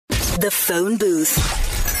The phone booth.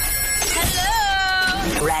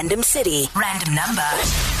 Hello. Random city, random number.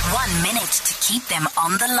 1 minute to keep them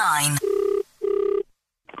on the line.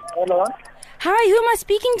 Hello, Hi, who am I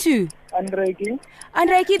speaking to? Andreki.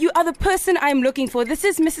 Andreki, you are the person I'm looking for. This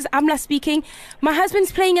is Mrs. Amla speaking. My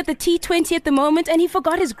husband's playing at the T20 at the moment and he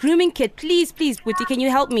forgot his grooming kit. Please, Buti, can you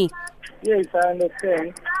help me? Yes, I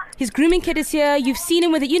understand. His grooming kit is here. You've seen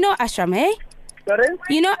him with it. You know Ashram, eh? Sorry?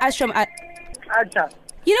 You know Ashram. Acha.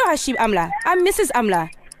 You know Hashim Amla. I'm Mrs. Amla.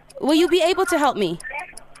 Will you be able to help me?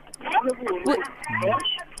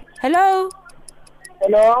 Hello?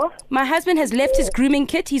 Hello? My husband has left his grooming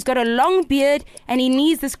kit. He's got a long beard and he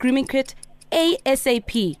needs this grooming kit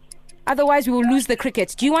ASAP. Otherwise, we will lose the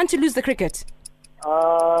cricket. Do you want to lose the cricket?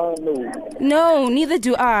 No. No, neither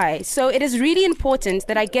do I. So it is really important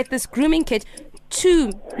that I get this grooming kit to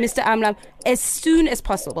Mr. Amla as soon as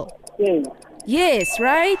possible. Yes. Yes,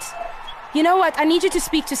 right? You know what? I need you to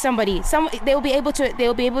speak to somebody. They'll be able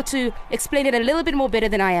to explain it a little bit more better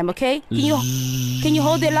than I am. Okay? Can you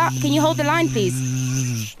hold the line, please?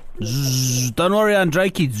 Don't worry,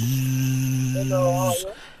 Andreki. Hello.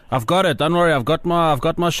 I've got it. Don't worry. I've got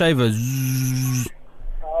my shaver.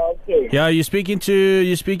 Okay. Yeah, you're speaking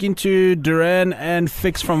to Duran and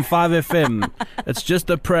Fix from 5FM. It's just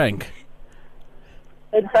a prank.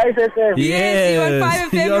 It's 5FM. Yes, you're on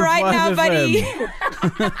 5FM You're on right now, 5FM. buddy.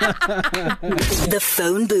 The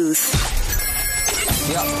phone booth.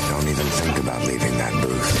 Don't even think about leaving that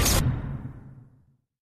booth.